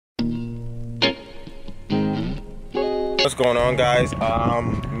going on, guys?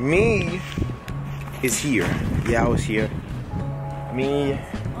 Me is here. Yeah, I was here. Me,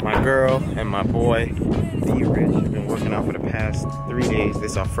 my girl, and my boy, D-Rich, have been working out for the past 3 days.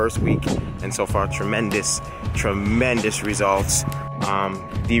 This is our first week, and so far, tremendous results.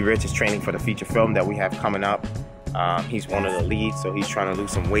 D-Rich is training for the feature film that we have coming up. He's one of the leads, so he's trying to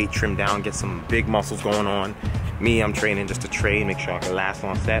lose some weight, trim down, get some big muscles going on. Me, I'm training just to train, make sure I can last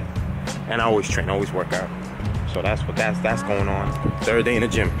on set. And I always train, always work out. So that's going on. Third day in the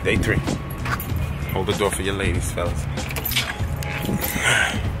gym, day 3. Hold the door for your ladies, fellas.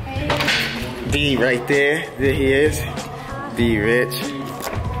 D right there he is. D-Rich.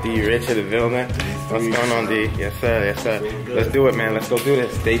 D-Rich of the building. What's going on, D? Yes sir, yes sir. Let's do it, man, let's go do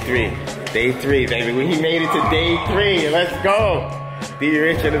this. Day 3. Day 3, baby. He made it to day 3. Let's go.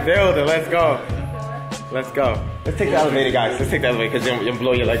 D-Rich in the building, let's go. Let's go. Let's take the elevator, guys. Let's take the elevator because you'll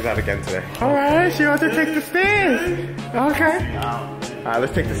blow your legs out again today. All right, she wants to take the stairs. Okay. All right,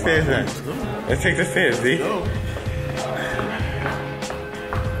 let's take the stairs then. Let's take the stairs, D.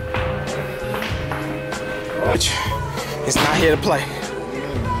 He's not here to play.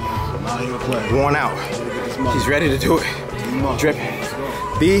 Worn out. He's ready to do it. Dripping.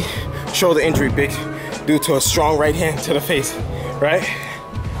 D, shoulder injury, big, due to a strong right hand to the face. Right?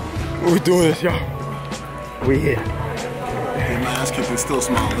 We're doing this, y'all. We here. Hey, my ass kicking still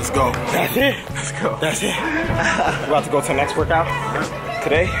small. Let's go. That's it. Let's go. That's it. We're about to go to the next workout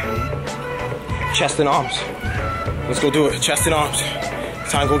today. Chest and arms. Let's go do it. Chest and arms.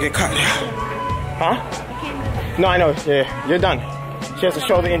 Time to go get cut. Huh? No, I know. Yeah, you're done. She has a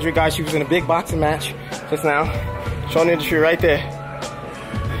shoulder injury, guys. She was in a big boxing match just now. Shoulder injury right there.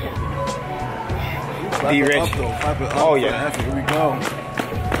 D-Rich. Oh yeah. Here we go.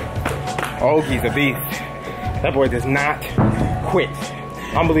 Oh, he's a beast. That boy does not quit.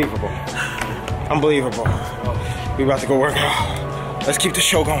 Unbelievable. Unbelievable. We about to go work out. Let's keep the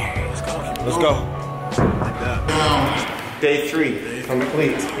show going. Let's go. Day 3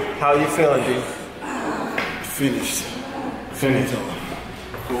 complete. How are you feeling, D? Finished. Finished.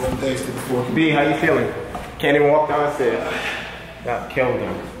 B, B, how you feeling? Can't even walk downstairs. Yeah, killed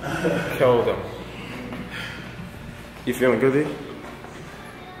him. Killed him. You feeling good, D?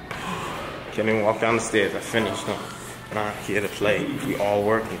 Can't even walk down the stairs. I finished them. Not here to play. We all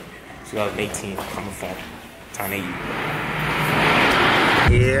working. 2018. I'm a phone. Time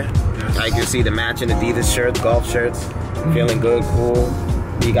 80. Here, I can see the matching Adidas shirts, golf shirts. Feeling good, cool.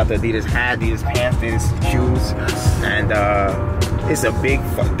 You got the Adidas hat, Adidas pants, Adidas shoes, and it's a big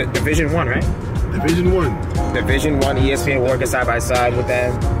Division 1, right? Division 1. Division 1. ESPN working side by side with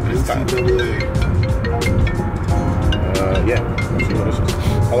them. NCAA. Yeah. Let's see what this is.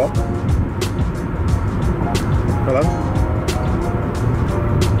 Hello. Hello?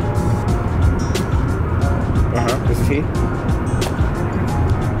 This is he?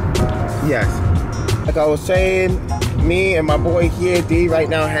 Yes. Like I was saying, me and my boy here, D, right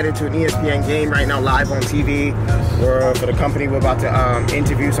now headed to an ESPN game right now, live on TV. We're, for the company, we're about to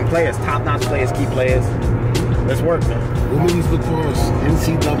interview some players, top-notch players, key players. Let's work, man. Women's lacrosse,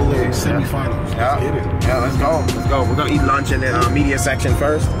 NCAA semifinals. Yeah. Let's get it. Yeah, let's go. Let's go. We're gonna eat lunch in the media section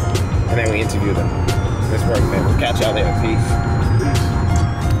first, and then we interview them. Let's work, man. We'll catch y'all there. Peace.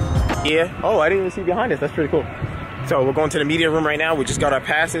 Yeah. Oh, I didn't even see behind us. That's pretty cool. So we're going to the media room right now. We just got our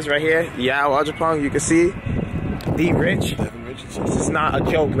passes right here. Yeah, Waldau, you can see. D-Rich. This is not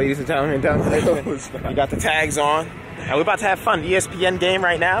a joke, ladies and gentlemen. We got the tags on. And we're about to have fun. ESPN game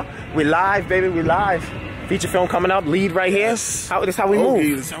right now. We live, baby. We live. Feature film coming up. Lead right here. This is how we move.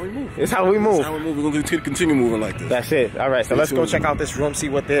 This is how we move. This is how we move. This is how we move. We're going to continue moving like this. That's it. All right, so let's go check out this room, see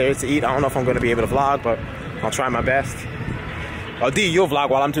what there is to eat. I don't know if I'm going to be able to vlog, but I'll try my best. Oh, D, you'll vlog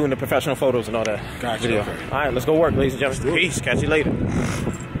while I'm doing the professional photos and all that video. Okay. All right, let's go work, ladies and gentlemen. Peace. Catch you later.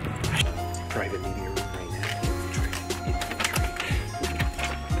 Private media room right now.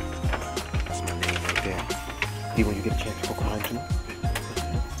 That's my name right there. D, when you get a chance to go behind too?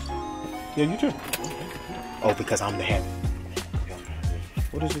 Yeah, you too. Oh, because I'm the head.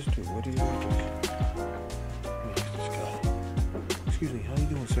 What does this do? What do you do with this? Excuse me, how you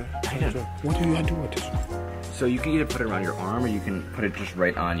doing, sir? What do you do with this one? So you can either put it around your arm or you can put it just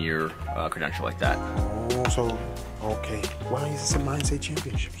right on your credential like that. Oh, so, okay. Why is this a Mindset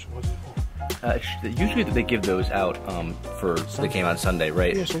Championships? What's it for? Usually they give those out for they came on Sunday,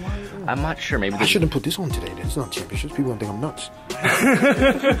 right? Yeah, so why? I'm not sure. Maybe I shouldn't put this on today. Then. It's not championships. People gonna think I'm nuts.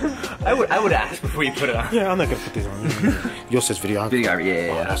 I would ask before you put it on. Yeah, I'm not gonna put this on. Yours says videography. Videography,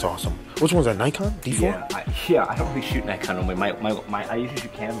 yeah. Oh, that's awesome. Which one's that? Nikon D4? Yeah, I don't really shoot Nikon on my I usually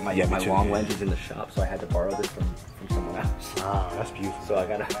shoot Canon. My long lens is in the shop, so I had to borrow this from someone else. Ah, that's beautiful. So I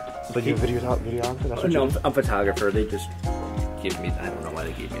gotta. But you're a videographer? That's what No, you do? I'm a photographer. They just give me. I don't know why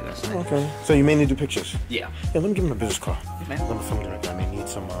they gave me this. Okay. So you mainly do pictures? Yeah. Yeah, let me give him a business card. Man. Let me film director. I may need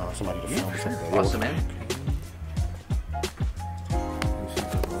somebody to film something. Awesome, man.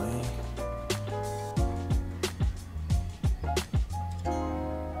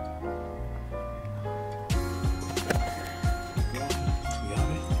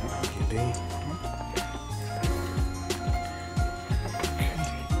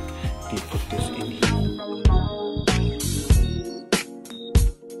 Put this in here.